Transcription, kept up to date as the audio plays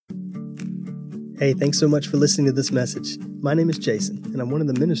Hey, thanks so much for listening to this message. My name is Jason, and I'm one of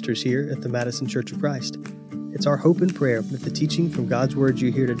the ministers here at the Madison Church of Christ. It's our hope and prayer that the teaching from God's Word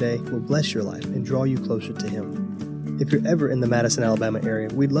you hear today will bless your life and draw you closer to Him. If you're ever in the Madison, Alabama area,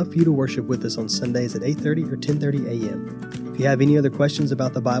 we'd love for you to worship with us on Sundays at 8:30 or 10:30 a.m. If you have any other questions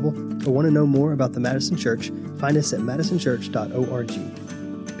about the Bible or want to know more about the Madison Church, find us at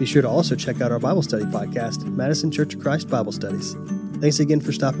madisonchurch.org. Be sure to also check out our Bible study podcast, Madison Church of Christ Bible Studies. Thanks again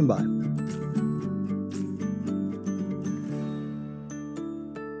for stopping by.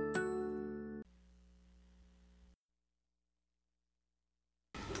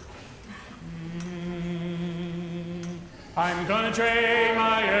 I'm gonna trade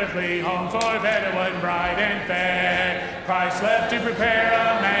my earthly home for a better one, bright and fair. Christ left to prepare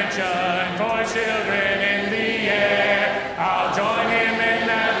a mansion for his children in the air. I'll join him in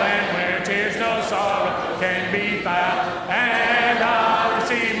that land where tears no sorrow can be found, and I'll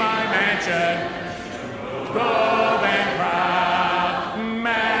receive my mansion, robe and crown,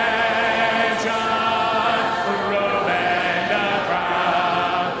 mansion, robe and a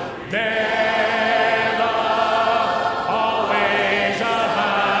crown. There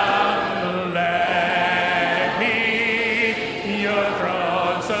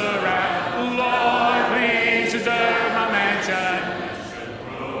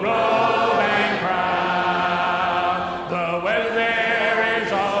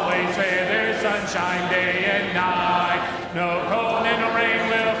sunshine day and night. No cold and no rain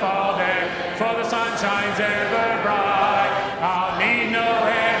will fall there, for the sun shines ever bright. I'll need no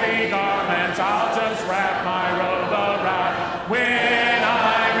heavy garments, I'll just wrap my robe around. When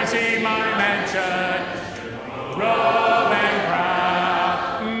I receive my mansion, robe and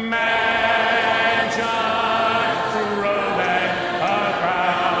crown, mansion, robe and a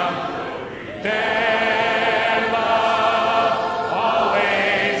crown. There love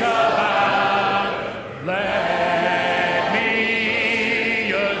always abound. Let me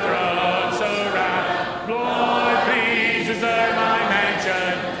your throne surround. Lord, please deserve my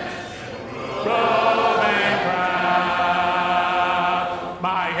mansion, robe and crown.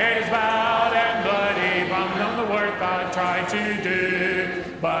 My head is bowed and bloody from the work I tried to do,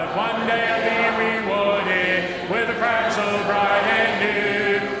 but one day I'll be rewarded with a crown so bright and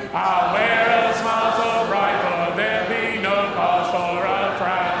new. I'll wear a smile so bright, for there'll be no cause for a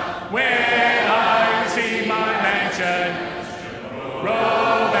frown. When I receive my mansion,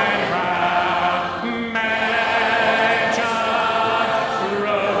 robe and crown, mansion,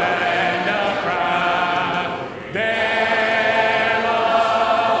 robe and a crown. There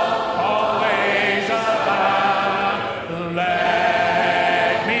love always abound.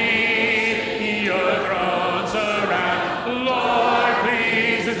 Let me your throne surround. Lord,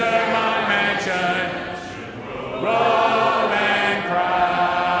 please deserve my mansion, robe and crown.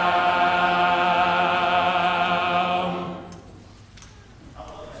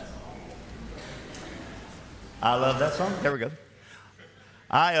 I love that song. There we go.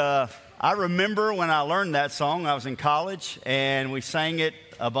 I remember when I learned that song, I was in college, and we sang it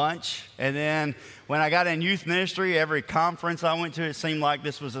a bunch. And then when I got in youth ministry, every conference I went to, it seemed like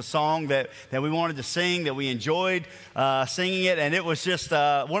this was a song that we wanted to sing, that we enjoyed singing it. And it was just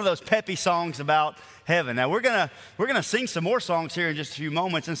one of those peppy songs about heaven. Now, we're gonna sing some more songs here in just a few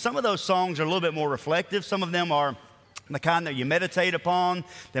moments. And some of those songs are a little bit more reflective. Some of them are the kind that you meditate upon,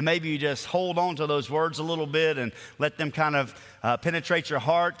 that maybe you just hold on to those words a little bit and let them kind of penetrate your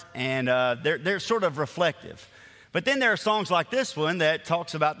heart, and they're sort of reflective. But then there are songs like this one that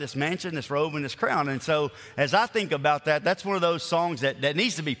talks about this mansion, this robe, and this crown. And so as I think about that, that's one of those songs that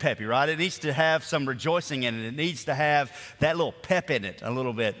needs to be peppy, right? It needs to have some rejoicing in it. It needs to have that little pep in it a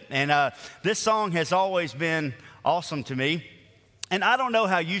little bit. And this song has always been awesome to me. And I don't know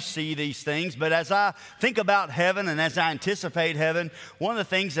how you see these things, but as I think about heaven and as I anticipate heaven, one of the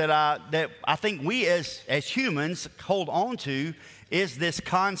things that I think we as humans hold on to is this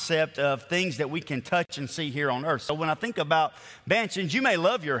concept of things that we can touch and see here on earth. So when I think about mansions, you may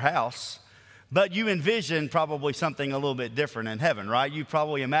love your house, but you envision probably something a little bit different in heaven, right? You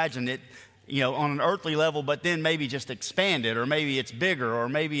probably imagine it, on an earthly level, but then maybe just expanded, or maybe it's bigger, or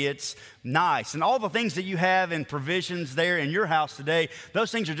maybe it's nice. And all the things that you have in provisions there in your house today,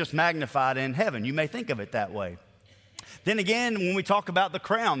 those things are just magnified in heaven. You may think of it that way. Then again, when we talk about the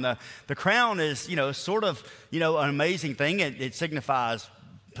crown is, sort of, an amazing thing. It signifies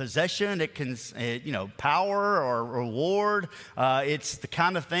possession, it can, power or reward. It's the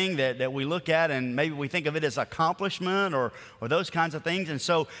kind of thing that we look at and maybe we think of it as accomplishment or those kinds of things. And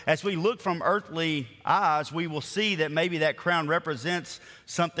so as we look from earthly eyes, we will see that maybe that crown represents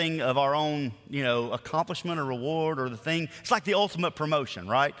something of our own, accomplishment or reward or the thing. It's like the ultimate promotion,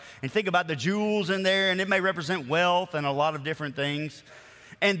 right? And think about the jewels in there, and it may represent wealth and a lot of different things.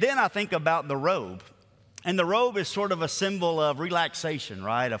 And then I think about the robe. And the robe is sort of a symbol of relaxation,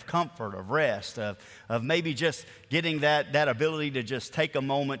 right? Of comfort, of rest, of maybe just getting that ability to just take a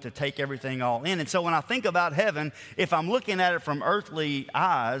moment to take everything all in. And so when I think about heaven, if I'm looking at it from earthly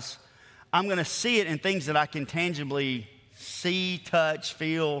eyes, I'm going to see it in things that I can tangibly see, touch,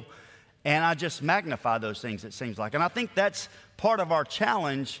 feel, and I just magnify those things, it seems like. And I think that's part of our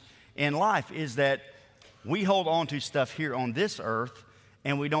challenge in life is that we hold on to stuff here on this earth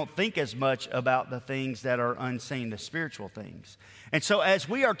and we don't think as much about the things that are unseen, the spiritual things. And so as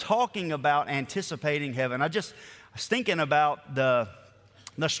we are talking about anticipating heaven, I was thinking about the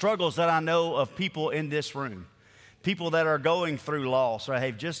struggles that I know of people in this room, people that are going through loss or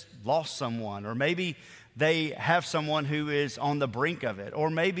have just lost someone, or maybe they have someone who is on the brink of it, or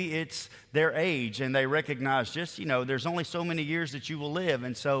maybe it's their age and they recognize just, there's only so many years that you will live.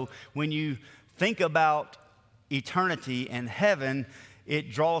 And so when you think about eternity and heaven,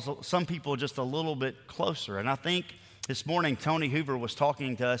 it draws some people just a little bit closer. And I think this morning Tony Hoover was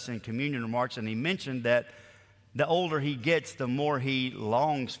talking to us in communion remarks, and he mentioned that the older he gets, the more he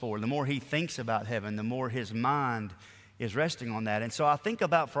longs for, the more he thinks about heaven, the more his mind is resting on that. And so I think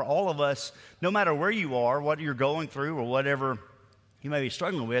about for all of us, no matter where you are, what you're going through, or whatever you may be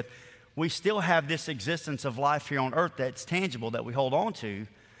struggling with, we still have this existence of life here on earth that's tangible, that we hold on to,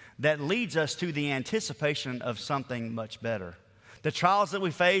 that leads us to the anticipation of something much better. The trials that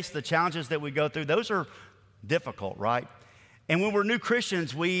we face, the challenges that we go through, those are difficult, right? And when we're new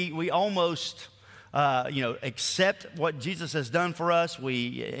Christians, we almost, accept what Jesus has done for us.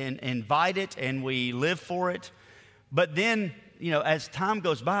 We invite it and we live for it. But then, as time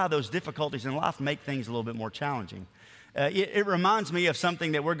goes by, those difficulties in life make things a little bit more challenging. It reminds me of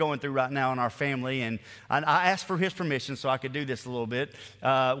something that we're going through right now in our family, and I asked for his permission so I could do this a little bit.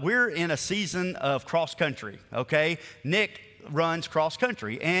 We're in a season of cross country, okay? Nick runs cross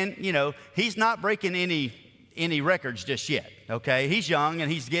country, and he's not breaking any records just yet, okay? He's young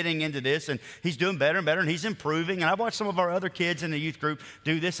and he's getting into this and he's doing better and better and he's improving. And I've watched some of our other kids in the youth group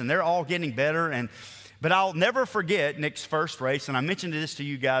do this and they're all getting better. But I'll never forget Nick's first race, and I mentioned this to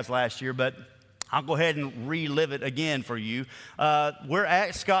you guys last year, but I'll go ahead and relive it again for you. We're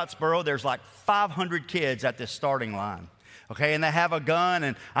at Scottsboro. There's like 500 kids at this starting line. Okay, and they have a gun,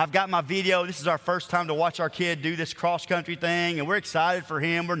 and I've got my video. This is our first time to watch our kid do this cross-country thing, and we're excited for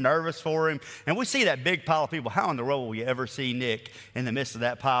him. We're nervous for him. And we see that big pile of people. How in the world will you ever see Nick in the midst of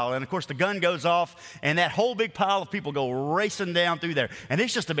that pile? And, of course, the gun goes off, and that whole big pile of people go racing down through there. And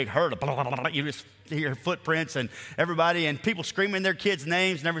it's just a big herd of you just hear footprints and everybody and people screaming their kids'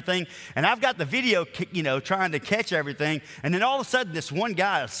 names and everything. And I've got the video, trying to catch everything. And then all of a sudden, this one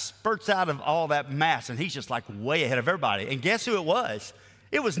guy spurts out of all that mass, and he's just like way ahead of everybody. And guess who it was?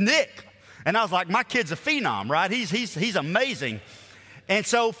 It was Nick. And I was like, my kid's a phenom, right? He's amazing. And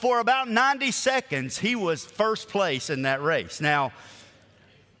so for about 90 seconds, he was first place in that race. Now,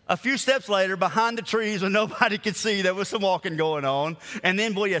 a few steps later, behind the trees when nobody could see, there was some walking going on. And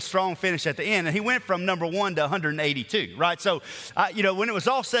then, boy, a strong finish at the end. And he went from number 1 to 182, right? So, when it was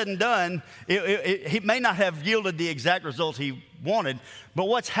all said and done, he may not have yielded the exact results he wanted. But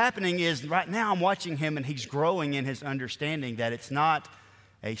what's happening is right now I'm watching him, and he's growing in his understanding that it's not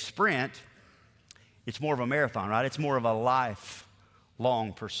a sprint. It's more of a marathon, right? It's more of a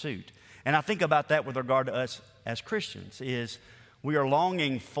lifelong pursuit. And I think about that with regard to us as Christians is we are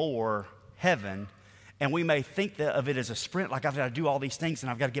longing for heaven, and we may think of it as a sprint, like I've got to do all these things, and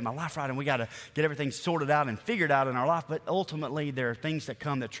I've got to get my life right, and we got to get everything sorted out and figured out in our life. But ultimately, there are things that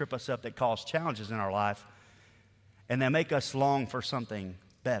come that trip us up, that cause challenges in our life, and they make us long for something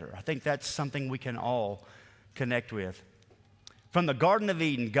better. I think that's something we can all connect with. From the Garden of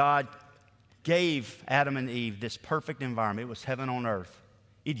Eden, God gave Adam and Eve this perfect environment. It was heaven on earth.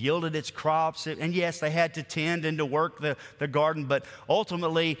 It yielded its crops, and yes, they had to tend and to work the garden, but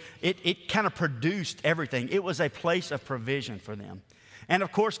ultimately, it kind of produced everything. It was a place of provision for them. And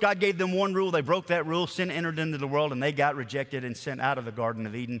of course, God gave them one rule. They broke that rule. Sin entered into the world, and they got rejected and sent out of the Garden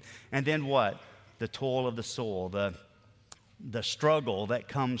of Eden. And then what? The toil of the soul, the struggle that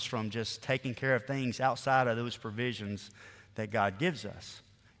comes from just taking care of things outside of those provisions that God gives us.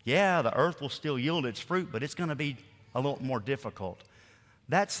 Yeah, the earth will still yield its fruit, but it's going to be a little more difficult.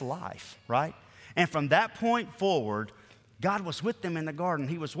 That's life, right? And from that point forward, God was with them in the garden.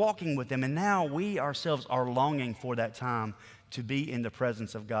 He was walking with them. And now we ourselves are longing for that time to be in the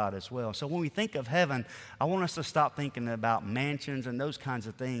presence of God as well. So when we think of heaven, I want us to stop thinking about mansions and those kinds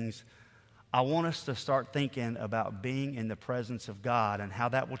of things. I want us to start thinking about being in the presence of God and how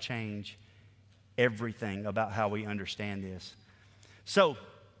that will change everything about how we understand this. So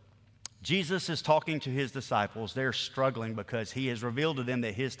Jesus is talking to his disciples. They're struggling because he has revealed to them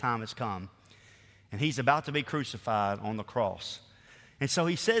that his time has come. And he's about to be crucified on the cross. And so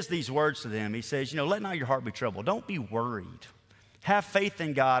he says these words to them. He says, let not your heart be troubled. Don't be worried. Have faith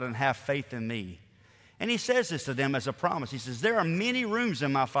in God and have faith in me. And he says this to them as a promise. He says, there are many rooms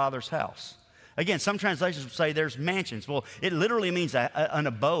in my Father's house. Again, some translations will say there's mansions. Well, it literally means an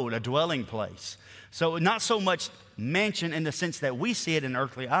abode, a dwelling place. So not so much mansion in the sense that we see it in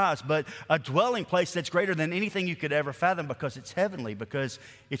earthly eyes, but a dwelling place that's greater than anything you could ever fathom because it's heavenly, because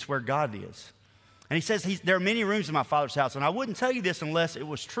it's where God is. And he says, there are many rooms in my Father's house, and I wouldn't tell you this unless it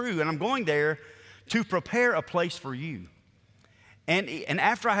was true, and I'm going there to prepare a place for you. And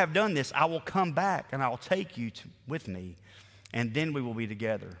after I have done this, I will come back, and I will take you with me, and then we will be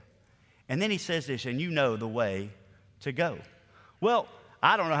together. And then he says this, and you know the way to go. Well,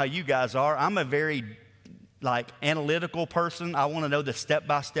 I don't know how you guys are. I'm a very analytical person. I want to know the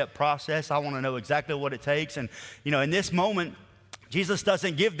step-by-step process. I want to know exactly what it takes. And, in this moment, Jesus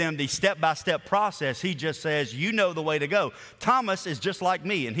doesn't give them the step-by-step process. He just says, you know the way to go. Thomas is just like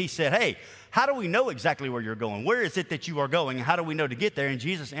me, and he said, hey, how do we know exactly where you're going? Where is it that you are going, and how do we know to get there? And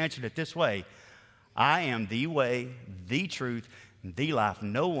Jesus answered it this way, I am the way, the truth, the life.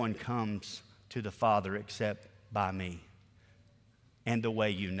 No one comes to the Father except by me, and the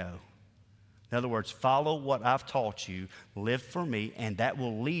way you know. In other words, follow what I've taught you, live for me, and that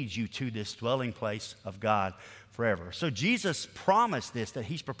will lead you to this dwelling place of God forever. So Jesus promised this, that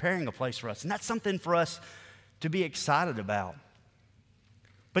he's preparing a place for us, and that's something for us to be excited about.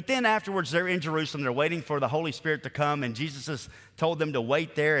 But then afterwards, they're in Jerusalem. They're waiting for the Holy Spirit to come, and Jesus has told them to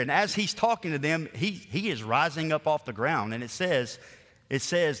wait there. And as he's talking to them, he is rising up off the ground. And it says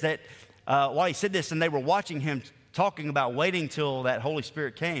that while he said this, and they were watching him talking about waiting till that Holy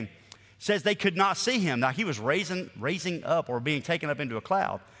Spirit came, it says they could not see him. Now, he was raising up or being taken up into a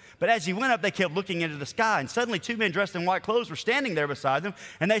cloud. But as he went up, they kept looking into the sky, and suddenly 2 men dressed in white clothes were standing there beside them,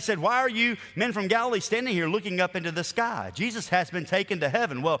 and they said, why are you men from Galilee standing here looking up into the sky? Jesus has been taken to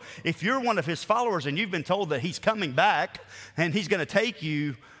heaven. Well, if you're one of his followers and you've been told that he's coming back and he's going to take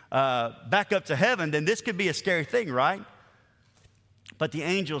you back up to heaven, then this could be a scary thing, right? But the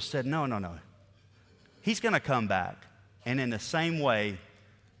angels said, no. He's going to come back, and in the same way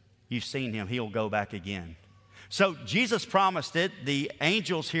you've seen him, he'll go back again. So Jesus promised it. The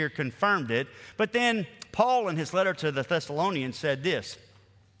angels here confirmed it. But then Paul, in his letter to the Thessalonians, said this.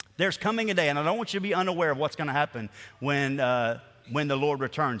 There's coming a day, and I don't want you to be unaware of what's going to happen when the Lord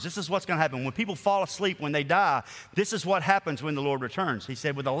returns. This is what's going to happen. When people fall asleep, when they die, this is what happens when the Lord returns. He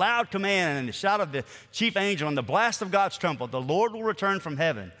said, with a loud command and the shout of the chief angel and the blast of God's trumpet, the Lord will return from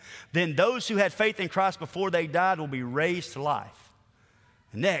heaven. Then those who had faith in Christ before they died will be raised to life.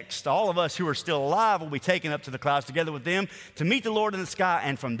 Next, all of us who are still alive will be taken up to the clouds together with them to meet the Lord in the sky,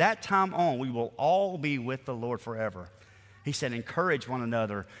 and from that time on, we will all be with the Lord forever. He said, encourage one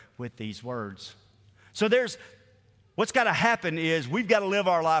another with these words. So what's got to happen is we've got to live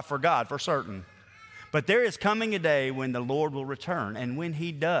our life for God, for certain. But there is coming a day when the Lord will return, and when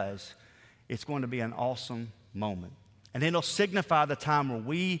he does, it's going to be an awesome moment. And it'll signify the time where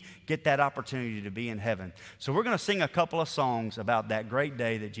we get that opportunity to be in heaven. So we're going to sing a couple of songs about that great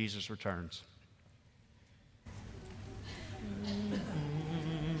day that Jesus returns.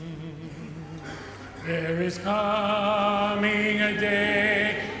 There is coming a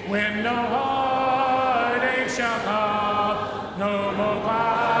day when no heartache shall come, no more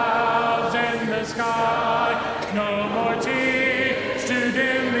clouds in the sky, no more tears to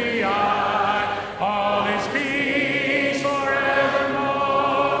dim the eye. All is peace forevermore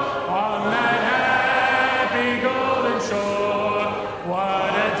on that happy golden shore.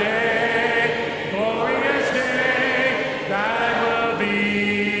 What a day, glorious day that will be.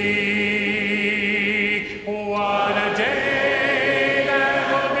 What a day that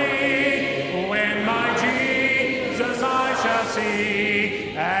will be when my Jesus I shall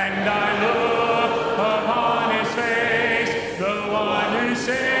see, and I look upon his face, the one who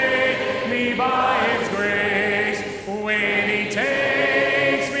saved me by his grace. When he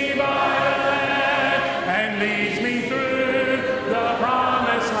takes me by the hand and leads me through the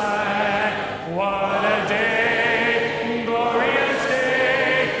promised land. What a day, glorious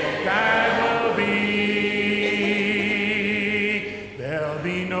day that will be. There'll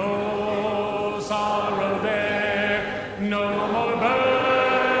be no sorrow there, no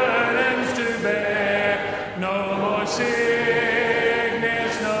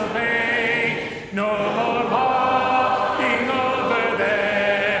no more parting over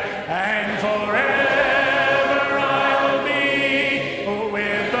there, and forever I will be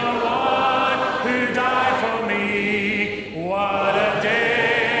with the one who died for me. What a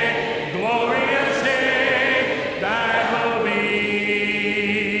day, glorious day that will be.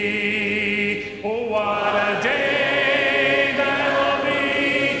 Oh, what a day that will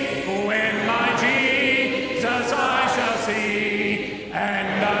be when my Jesus I shall see,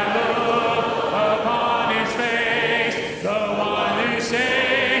 and I look upon his face, the one who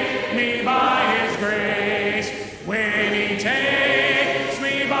saved me by his grace. When he takes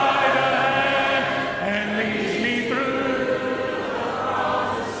me by the hand and leads me through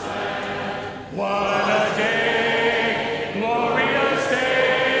what a day, glorious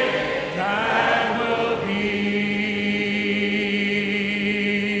day that will be.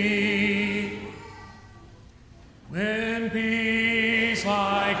 When peace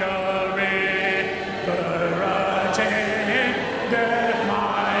like a river attendeth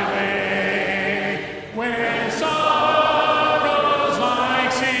my way, when sorrows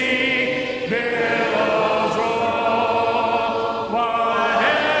like sea billows roll, whatever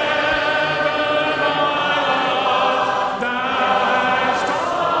my lot thou's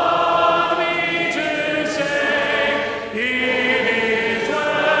taught me to say, it is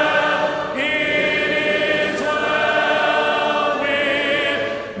well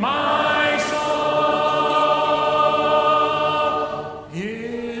with my soul.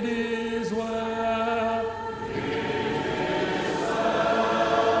 It is well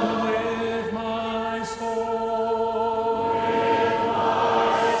with my soul.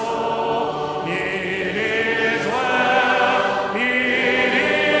 It is well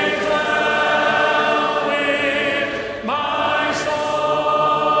with my soul.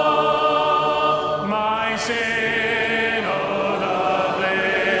 My sin, oh, the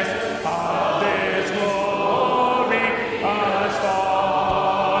bliss of this glorious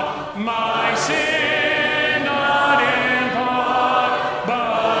thought. My sin, not in part,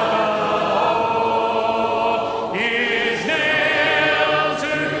 but the whole, is nailed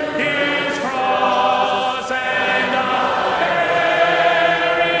to his cross, and I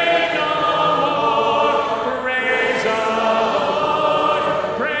bear it no more. Praise the Lord,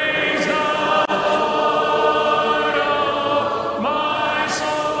 praise the Lord, oh, my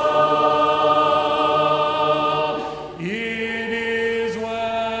soul. It is well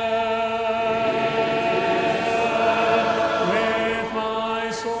with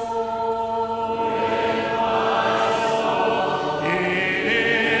my soul.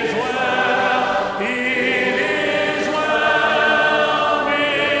 It is well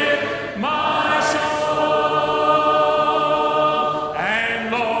with my soul.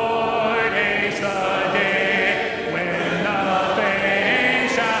 And Lord, haste the day when the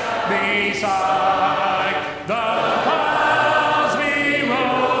things shall be sight. The clouds we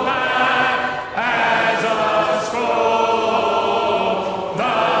roll back as a scroll.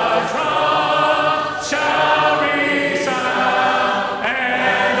 The trump shall resound,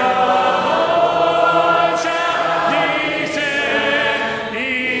 and the Lord shall descend.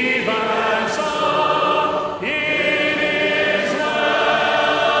 Even so, it is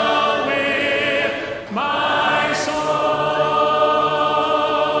well with my soul.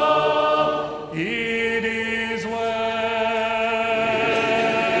 It is well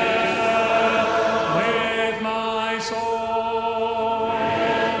with my soul.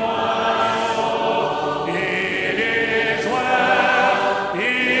 It is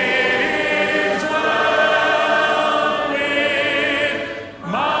well with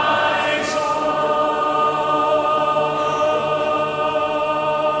my soul.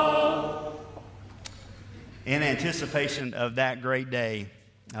 In anticipation of that great day,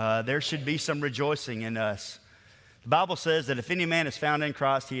 there should be some rejoicing in us. The Bible says that if any man is found in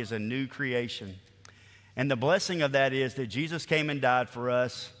Christ, he is a new creation. And the blessing of that is that Jesus came and died for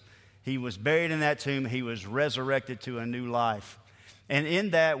us. He was buried in that tomb. He was resurrected to a new life. And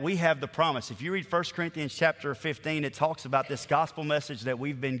in that, we have the promise. If you read 1 Corinthians chapter 15, it talks about this gospel message that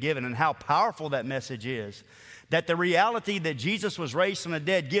we've been given and how powerful that message is. That the reality that Jesus was raised from the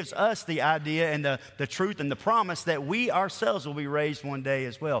dead gives us the idea and the truth and the promise that we ourselves will be raised one day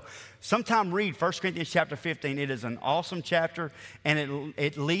as well. Sometime read 1 Corinthians chapter 15. It is an awesome chapter, and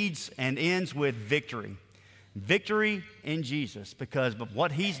it leads and ends with victory. Victory in Jesus, because of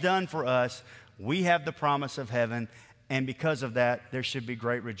what he's done for us, we have the promise of heaven, and because of that, there should be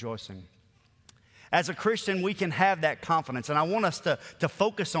great rejoicing. As a Christian, we can have that confidence, and I want us to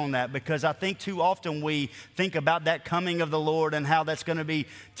focus on that, because I think too often we think about that coming of the Lord and how that's going to be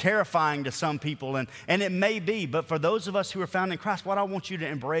terrifying to some people, and it may be, but for those of us who are found in Christ, what I want you to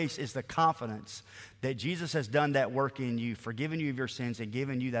embrace is the confidence that Jesus has done that work in you, forgiven you of your sins, and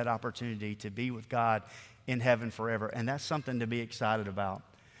given you that opportunity to be with God in heaven forever, and that's something to be excited about.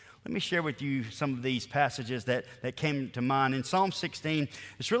 Let me share with you some of these passages that came to mind. In Psalm 16,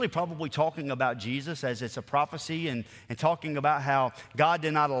 it's really probably talking about Jesus, as it's a prophecy, and talking about how God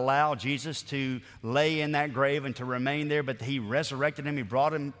did not allow Jesus to lay in that grave and to remain there, but he resurrected him. He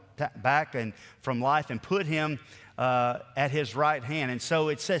brought him back and from life and put him at his right hand. And so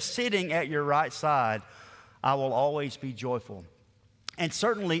it says, sitting at your right side, I will always be joyful. And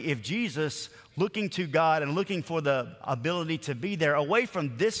certainly if Jesus, looking to God and looking for the ability to be there away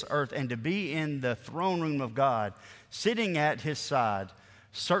from this earth and to be in the throne room of God, sitting at his side,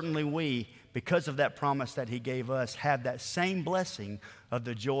 certainly we, because of that promise that he gave us, have that same blessing of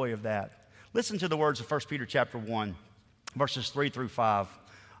the joy of that. Listen to the words of 1 Peter chapter 1, verses 3 through 5.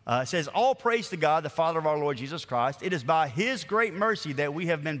 It says, all praise to God, the Father of our Lord Jesus Christ. It is by his great mercy that we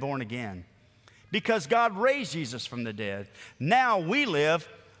have been born again, because God raised Jesus from the dead. Now we live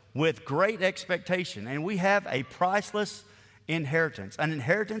with great expectation, and we have a priceless inheritance, an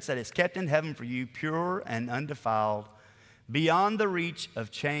inheritance that is kept in heaven for you, pure and undefiled, beyond the reach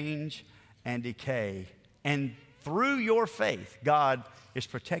of change and decay. And through your faith, God is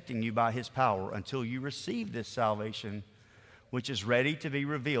protecting you by his power until you receive this salvation, which is ready to be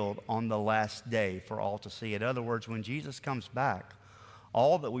revealed on the last day for all to see. In other words, when Jesus comes back,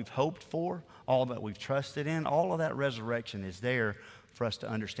 all that we've hoped for, all that we've trusted in, all of that resurrection is there for us to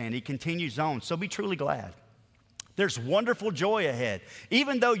understand. He continues on, so be truly glad. There's wonderful joy ahead,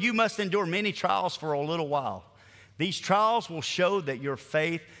 even though you must endure many trials for a little while. These trials will show that your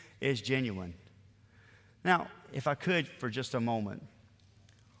faith is genuine. Now, if I could for just a moment,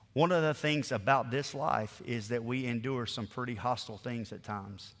 one of the things about this life is that we endure some pretty hostile things at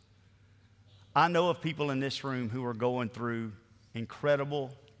times. I know of people in this room who are going through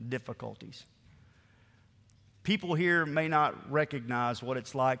incredible difficulties. People here may not recognize what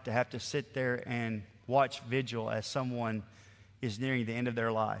it's like to have to sit there and watch vigil as someone is nearing the end of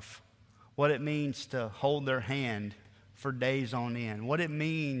their life. What it means to hold their hand for days on end. What it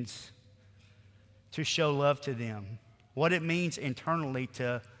means to show love to them. What it means internally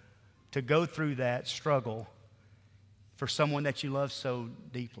to go through that struggle for someone that you love so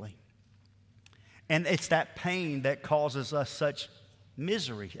deeply. And it's that pain that causes us such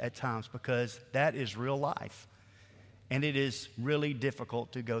misery at times, because that is real life. And it is really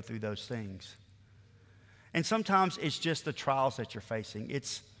difficult to go through those things. And sometimes it's just the trials that you're facing.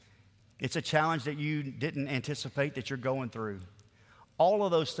 It's a challenge that you didn't anticipate that you're going through. All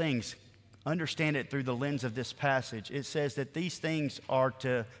of those things, understand it through the lens of this passage. It says that these things are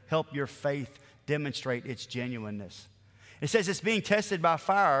to help your faith demonstrate its genuineness. It says it's being tested by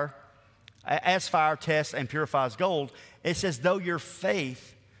fire, as fire tests and purifies gold. It says, though your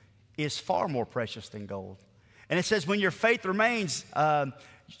faith is far more precious than gold. And it says, when your faith remains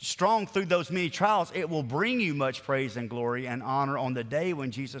strong through those many trials, it will bring you much praise and glory and honor on the day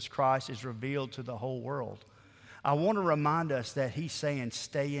when Jesus Christ is revealed to the whole world. I want to remind us that he's saying,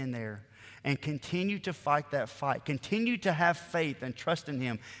 stay in there and continue to fight that fight. Continue to have faith and trust in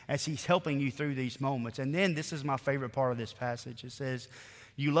him as he's helping you through these moments. And then this is my favorite part of this passage. It says,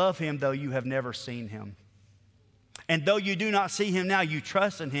 you love him though you have never seen him. And though you do not see him now, you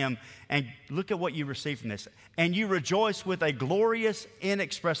trust in him. And look at what you receive from this. And you rejoice with a glorious,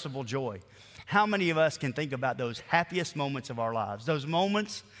 inexpressible joy. How many of us can think about those happiest moments of our lives? Those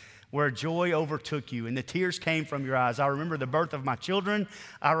moments where joy overtook you and the tears came from your eyes. I remember the birth of my children.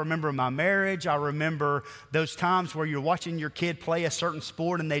 I remember my marriage. I remember those times where you're watching your kid play a certain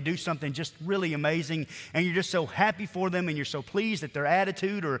sport and they do something just really amazing, and you're just so happy for them and you're so pleased at their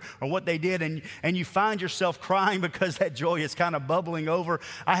attitude or what they did, and you find yourself crying because that joy is kind of bubbling over.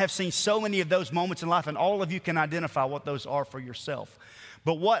 I have seen so many of those moments in life, and all of you can identify what those are for yourself.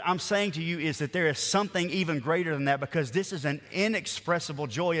 But what I'm saying to you is that there is something even greater than that, because this is an inexpressible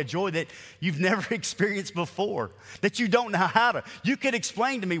joy, a joy that you've never experienced before, that you don't know how to. You could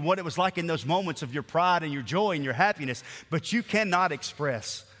explain to me what it was like in those moments of your pride and your joy and your happiness, but you cannot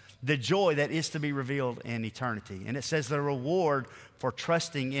express the joy that is to be revealed in eternity. And it says the reward for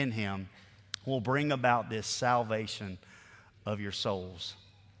trusting in him will bring about this salvation of your souls.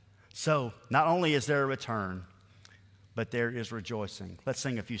 So not only is there a return, but there is rejoicing. Let's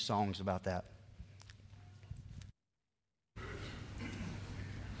sing a few songs about that.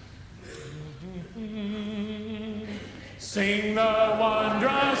 Sing the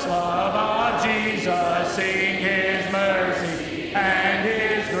wondrous love of Jesus. Jesus, sing his mercy and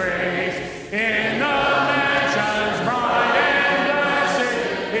his grace. In the mansions bright and blessed,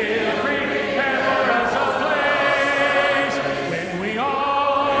 he'll prepare for us a place. When we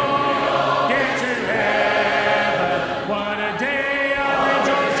all get to heaven, what a day of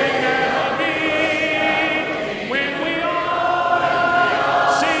rejoicing that will be. When we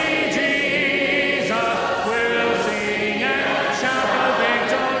all see Jesus, we'll sing and shout the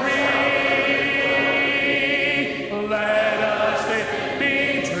victory. Let us be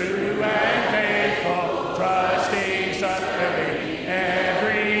true and faithful, trusting subtly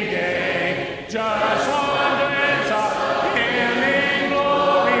every day. Just one glance of him in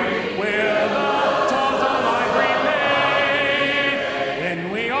glory will the toils of life repay. When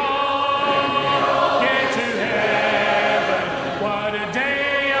we all get to heaven, what a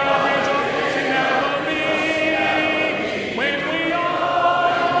day of rejoicing that will be. When we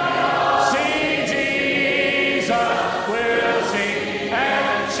all see Jesus, we'll sing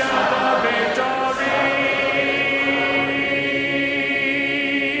and shout the victory.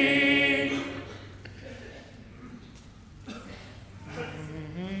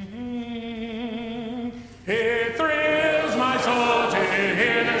 It thrills my soul to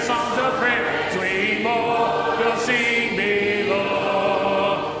hear the songs of praise we more will sing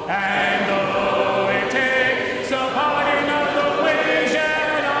below. And though it takes a parting of the ways,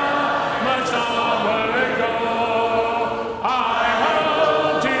 yet I must onward go. I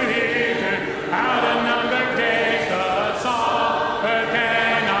hope to hear out a numbered days the song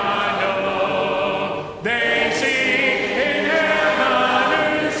again I know. They sing in heaven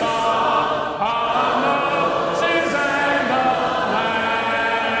a new song of Moses and the Lamb.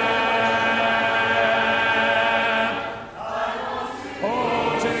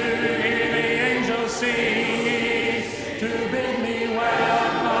 Oh, to hear the angels singing, to bid me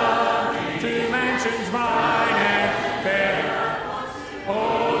welcome to mansions bright and fair.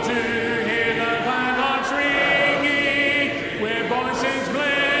 Oh, to hear the glad harps ringing, with voices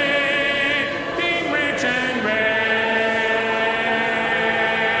blending rich and rare.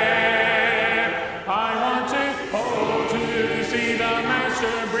 I want to see the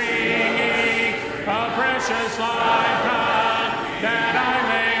Master bringing a precious life crown that I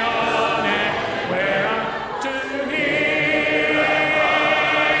may own it, where I'm to hear.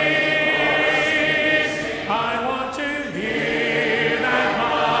 I want to hear that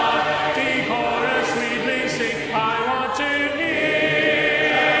mighty chorus sweetly sing. I want to hear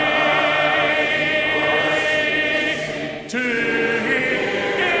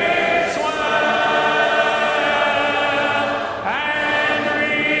it swell and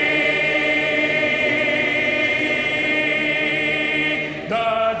ring.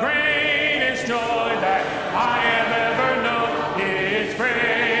 The greatest joy that I have ever known is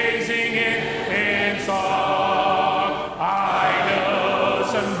praising it in song. I know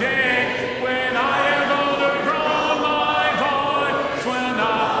someday when I am older grown, my voice will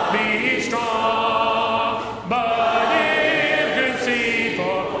not be strong. But if good seed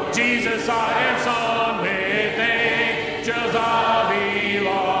for Jesus I have sown, with angels I'll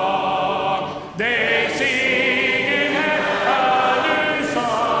belong. They sing in heaven a new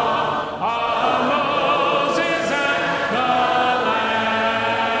song of Moses and the Lamb.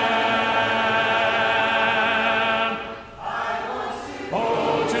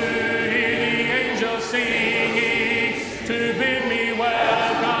 Oh, to hear the angels singing, to bid me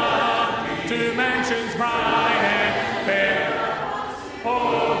welcome to mansions bright and fair.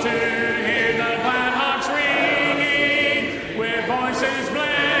 Oh, to hear the glad harps ringing, with voices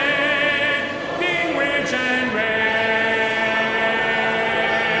blending rich and rare.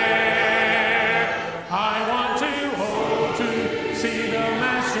 I want to see the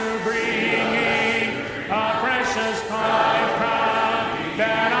Master bringing a precious life crown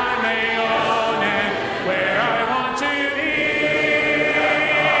that I may own, and where I want to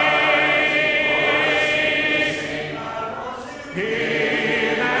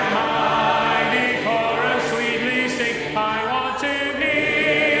hear that mighty chorus sweetly sing. I want to hear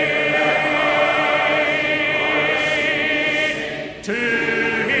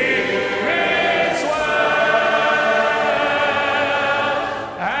it swell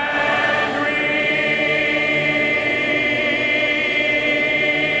and ring.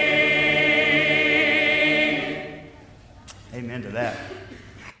 Amen to that.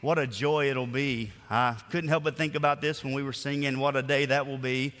 What a joy it'll be. I couldn't help but think about this when we were singing What a Day That Will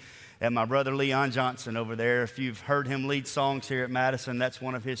Be at my brother Leon Johnson over there. If you've heard him lead songs here at Madison, that's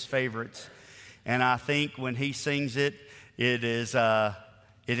one of his favorites. And I think when he sings it, it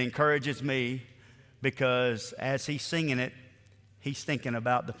encourages me, because as he's singing it, he's thinking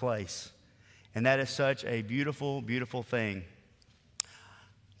about the place. And that is such a beautiful, beautiful thing.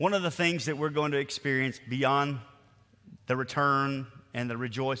 One of the things that we're going to experience beyond the return and the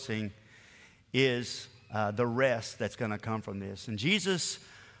rejoicing is the rest that's going to come from this. And Jesus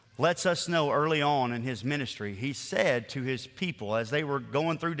lets us know early on in his ministry, he said to his people as they were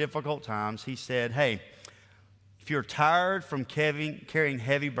going through difficult times, he said, hey, if you're tired from carrying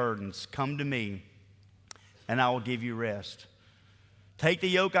heavy burdens, come to me and I will give you rest. Take the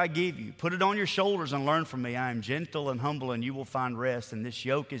yoke I give you, put it on your shoulders and learn from me. I am gentle and humble and you will find rest, and this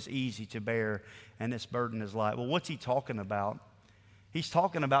yoke is easy to bear and this burden is light. Well, what's he talking about? He's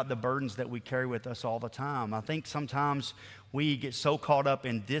talking about the burdens that we carry with us all the time. I think sometimes we get so caught up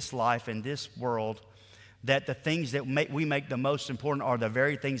in this life, in this world, that the things that we make the most important are the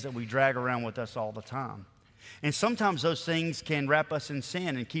very things that we drag around with us all the time. And sometimes those things can wrap us in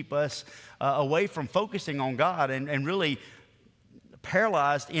sin and keep us away from focusing on God and really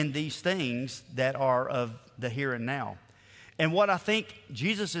paralyzed in these things that are of the here and now. And what I think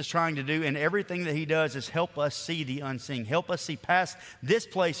Jesus is trying to do in everything that he does is help us see the unseen, help us see past this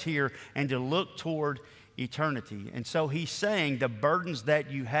place here and to look toward eternity. And so he's saying the burdens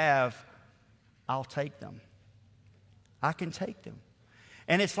that you have, I'll take them. I can take them.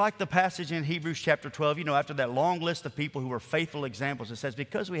 And it's like the passage in Hebrews chapter 12, after that long list of people who were faithful examples, it says,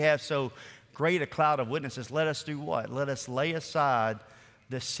 because we have so great a cloud of witnesses, let us do what? Let us lay aside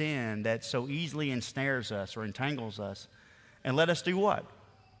the sin that so easily ensnares us or entangles us. And let us do what?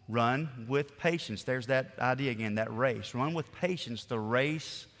 Run with patience. There's that idea again, that race. Run with patience the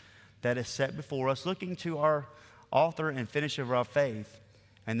race that is set before us, looking to our author and finisher of our faith,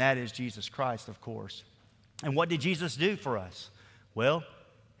 and that is Jesus Christ, of course. And what did Jesus do for us? Well,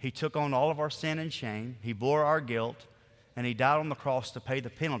 he took on all of our sin and shame. He bore our guilt, and he died on the cross to pay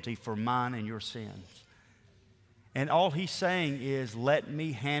the penalty for mine and your sins. And all he's saying is, let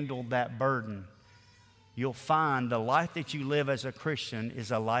me handle that burden. You'll find the life that you live as a Christian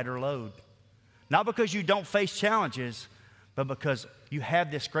is a lighter load. Not because you don't face challenges, but because you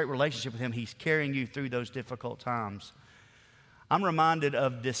have this great relationship with him. He's carrying you through those difficult times. I'm reminded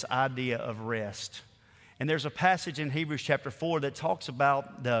of this idea of rest. And there's a passage in Hebrews chapter 4 that talks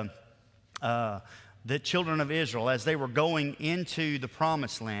about the children of Israel as they were going into the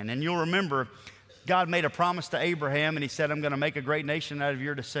promised land. And you'll remember God made a promise to Abraham, and he said, I'm going to make a great nation out of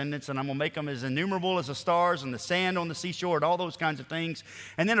your descendants, and I'm going to make them as innumerable as the stars and the sand on the seashore and all those kinds of things.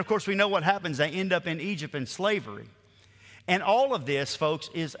 And then, of course, we know what happens. They end up in Egypt in slavery. And all of this, folks,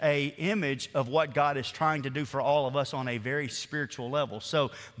 is an image of what God is trying to do for all of us on a very spiritual level.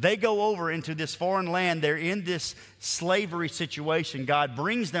 So they go over into this foreign land. They're in this slavery situation. God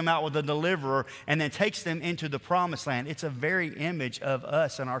brings them out with a deliverer and then takes them into the promised land. It's a very image of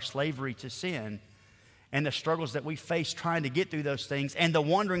us and our slavery to sin and the struggles that we face trying to get through those things and the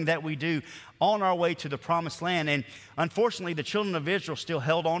wandering that we do on our way to the promised land. And unfortunately, the children of Israel still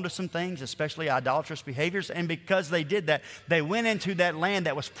held on to some things, especially idolatrous behaviors. And because they did that, they went into that land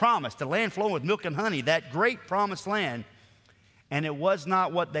that was promised, the land flowing with milk and honey, that great promised land. And it was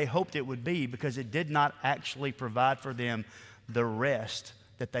not what they hoped it would be because it did not actually provide for them the rest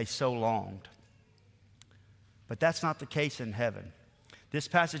that they so longed. But that's not the case in heaven. This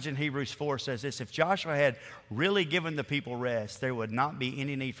passage in Hebrews 4 says this: if Joshua had really given the people rest, there would not be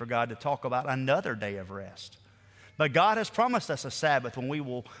any need for God to talk about another day of rest. But God has promised us a Sabbath when we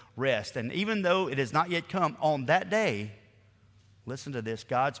will rest. And even though it has not yet come, on that day, listen to this,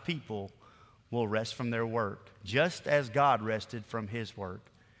 God's people will rest from their work, just as God rested from his work.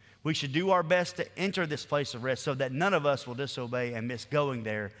 We should do our best to enter this place of rest so that none of us will disobey and miss going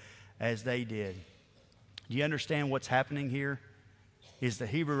there as they did. Do you understand what's happening here? Is the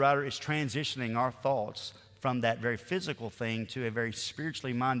Hebrew writer is transitioning our thoughts from that very physical thing to a very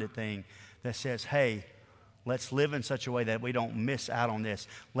spiritually minded thing that says, hey, let's live in such a way that we don't miss out on this.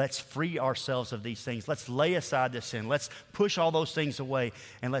 Let's free ourselves of these things. Let's lay aside this sin. Let's push all those things away,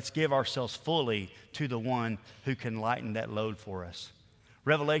 and let's give ourselves fully to the one who can lighten that load for us.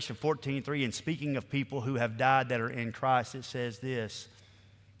 Revelation 14:3, and speaking of people who have died that are in Christ, it says this: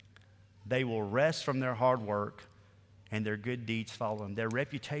 they will rest from their hard work, and their good deeds follow them. Their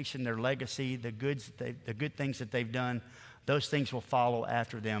reputation, their legacy, the good things that they've done, those things will follow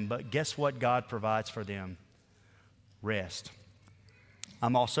after them. But guess what God provides for them? Rest.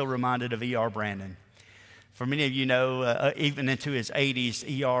 I'm also reminded of E.R. Brandon. For many of you know, even into his 80s,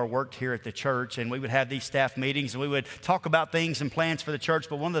 E.R. worked here at the church, and we would have these staff meetings, and we would talk about things and plans for the church.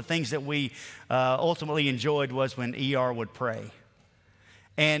 But one of the things that we ultimately enjoyed was when E.R. would pray.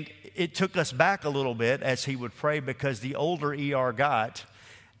 And it took us back a little bit as he would pray, because the older E.R. got,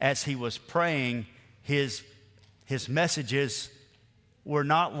 as he was praying, his messages were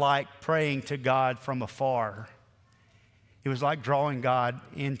not like praying to God from afar. It was like drawing God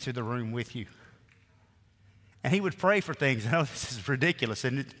into the room with you. And he would pray for things. I know this is ridiculous,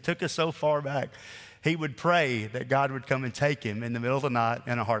 and it took us so far back. He would pray that God would come and take him in the middle of the night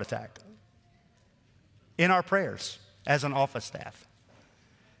in a heart attack. In our prayers as an office staff.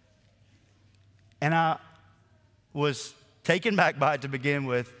 And I was taken back by it to begin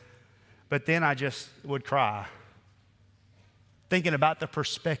with, but then I just would cry, thinking about the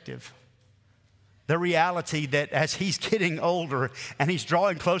perspective. The reality that as he's getting older and he's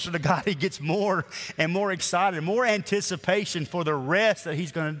drawing closer to God, he gets more and more excited, more anticipation for the rest that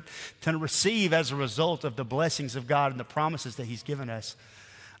he's going to receive as a result of the blessings of God and the promises that he's given us.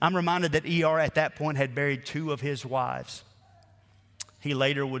 I'm reminded that E.R. at that point had buried 2 of his wives. He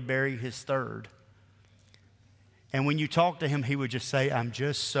later would bury his 3rd. And when you talk to him, he would just say, I'm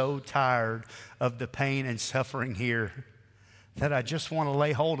just so tired of the pain and suffering here that I just want to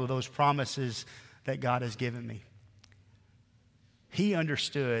lay hold of those promises that God has given me. He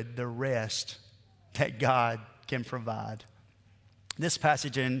understood the rest that God can provide. This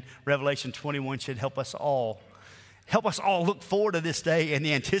passage in Revelation 21 should help us all look forward to this day in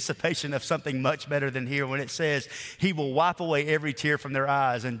the anticipation of something much better than here, when it says, he will wipe away every tear from their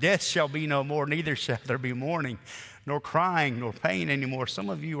eyes, and death shall be no more, neither shall there be mourning, nor crying, nor pain anymore. Some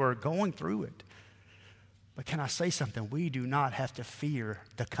of you are going through it. But can I say something? We do not have to fear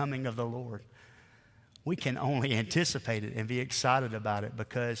the coming of the Lord. We can only anticipate it and be excited about it,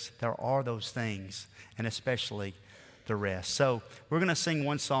 because there are those things, and especially the rest. So we're going to sing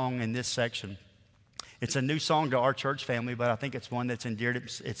one song in this section. It's a new song to our church family, but I think it's one that's endeared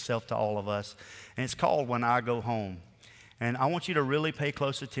itself to all of us. And it's called When I Go Home. And I want you to really pay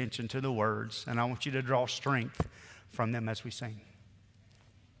close attention to the words, and I want you to draw strength from them as we sing.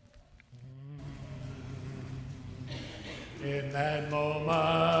 In that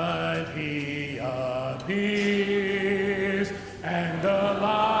moment he appears, and the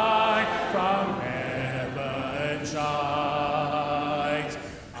light from heaven shines.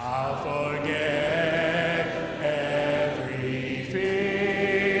 I'll forget every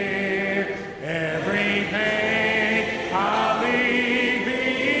fear, every pain I'll leave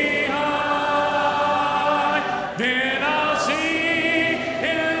behind. Then I'll see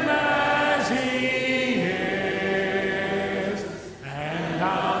him as he is, and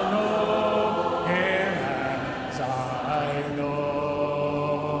I'll know him as I know.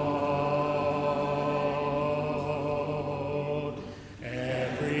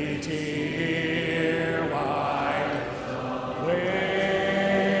 Every tear wiped away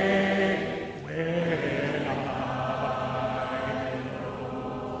when I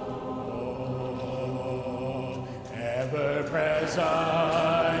know. Ever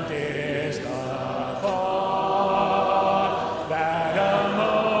present is the thought that a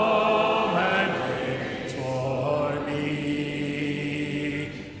moment waits for me,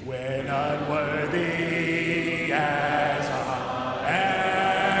 when unworthy as I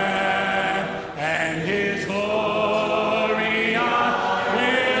am, and his glory I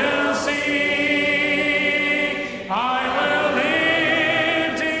will see. I will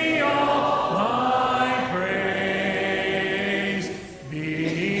empty all my praise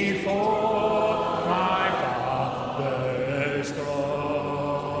before my Father's throne.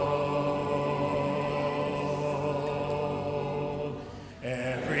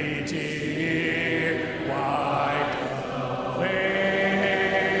 Every tear wiped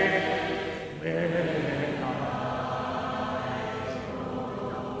away when I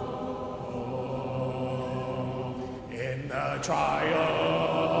know. In the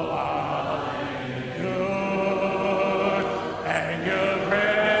trial I'll endure, and your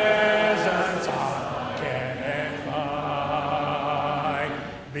presence I can find.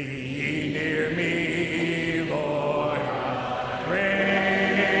 Be near me, Lord, I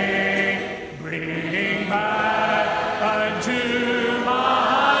pray. Bring back unto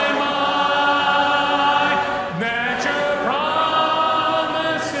my mind that your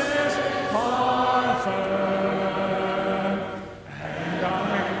promises are firm, and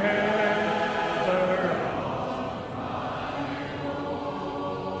I'm ever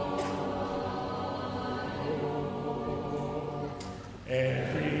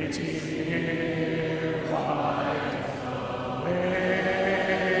every tear wiped away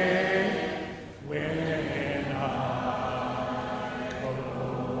when I go.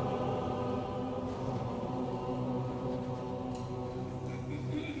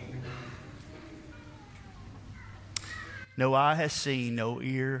 No eye has seen, no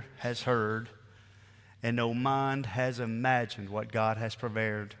ear has heard, and no mind has imagined what God has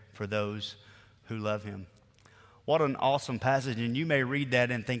prepared for those who love him. What an awesome passage. And you may read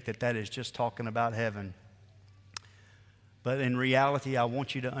that and think that that is just talking about heaven. But in reality, I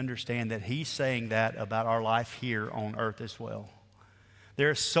want you to understand that he's saying that about our life here on earth as well.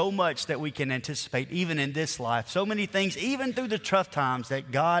 There's so much that we can anticipate even in this life. So many things, even through the tough times,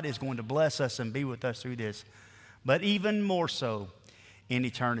 that God is going to bless us and be with us through this. But even more so in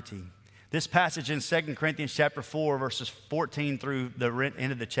eternity. This passage in 2 Corinthians chapter 4, verses 14 through the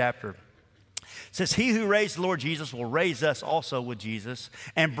end of the chapter says, he who raised the Lord Jesus will raise us also with Jesus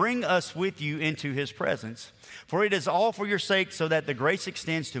and bring us with you into his presence. For it is all for your sake, so that the grace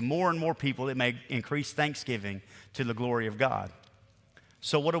extends to more and more people. It may increase thanksgiving to the glory of God.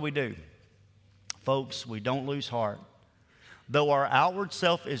 So what do? Folks, we don't lose heart. Though our outward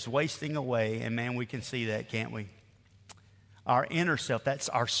self is wasting away, and man, we can see that, can't we? Our inner self, that's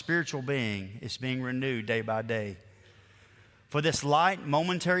our spiritual being, is being renewed day by day. For this light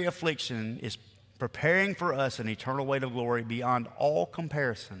momentary affliction is preparing for us an eternal weight of glory beyond all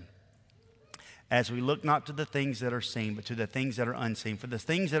comparison, as we look not to the things that are seen, but to the things that are unseen. For the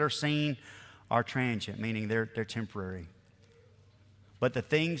things that are seen are transient, meaning they're temporary. But the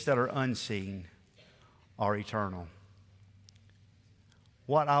things that are unseen are eternal.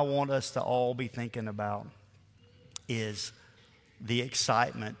 What I want us to all be thinking about is the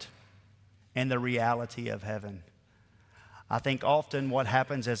excitement and the reality of heaven. I think often what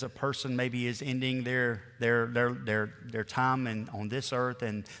happens as a person maybe is ending their time on this earth,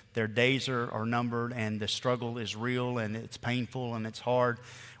 and their days are numbered, and the struggle is real, and it's painful, and it's hard.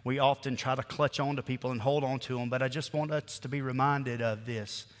 We often try to clutch on to people and hold on to them, but I just want us to be reminded of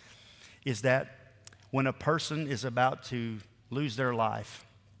this, is that when a person is about to lose their life,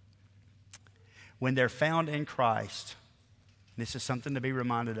 when they're found in Christ, this is something to be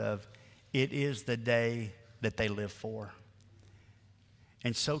reminded of, it is the day that they live for.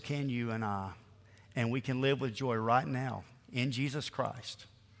 And so can you and I. And we can live with joy right now in Jesus Christ.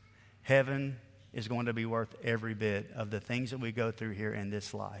 Heaven is going to be worth every bit of the things that we go through here in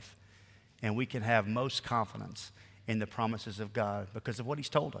this life. And we can have most confidence in the promises of God because of what he's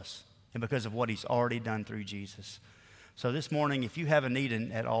told us and because of what he's already done through Jesus. So this morning, if you have a need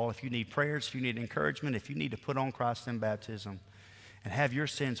at all, if you need prayers, if you need encouragement, if you need to put on Christ in baptism and have your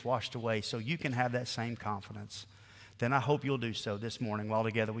sins washed away so you can have that same confidence, then I hope you'll do so this morning while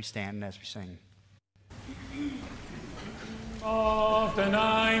together we stand and as we sing. Often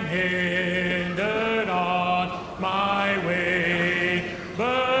I'm hindered on my way,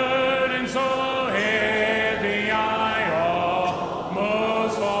 burden so heavy I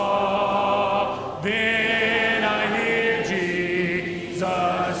almost fall. Then I hear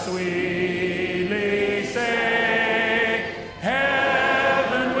Jesus sweetly say,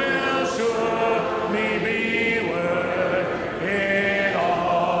 heaven will surely be worth it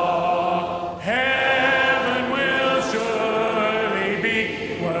all. Heaven will surely be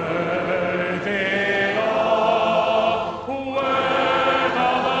worth it all. Worth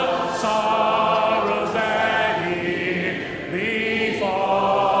all the sorrows that here befall.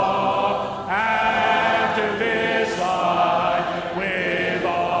 After this life with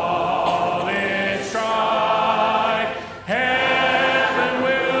all its strife, heaven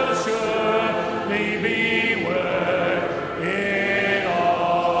will surely be worth it all.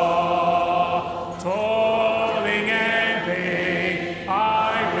 Toiling and pain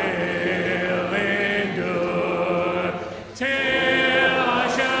I will endure, till I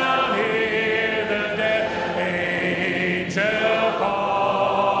shall hear the death angel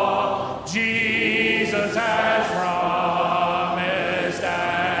call. Jesus has promised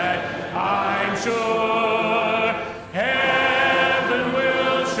that I'm sure heaven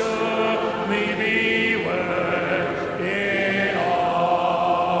will surely be worth it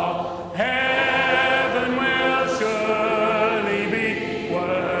all. Heaven will surely be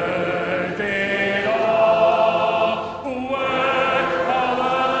worth it all. Worth all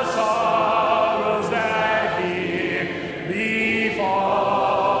the sorrows that here befall.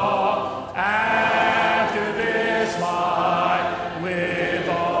 After this life with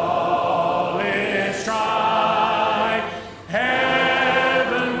all its strife,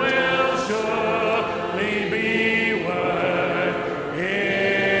 heaven will surely be worth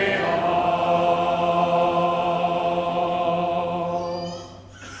it all.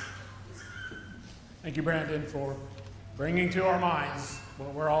 Thank you, Brandon, for bringing to our minds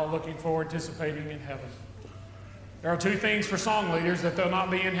what we're all looking for, anticipating in heaven. There are two things for song leaders that they'll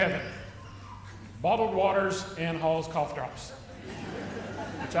not be in heaven: bottled waters and Hall's cough drops,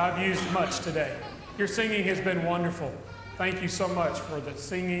 which I've used much today. Your singing has been wonderful. Thank you so much for the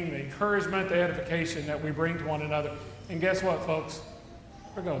singing, the encouragement, the edification that we bring to one another. And guess what, folks?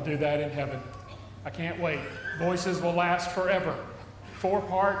 We're going to do that in heaven. I can't wait. Voices will last forever.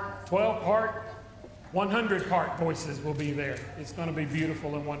 4-part, 12-part, 100-part voices will be there. It's going to be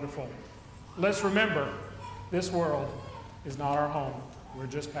beautiful and wonderful. Let's remember, this world is not our home. We're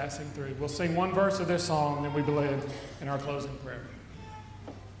just passing through. We'll sing one verse of this song, then we believe in our closing prayer.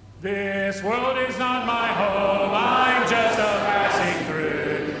 This world is not my home.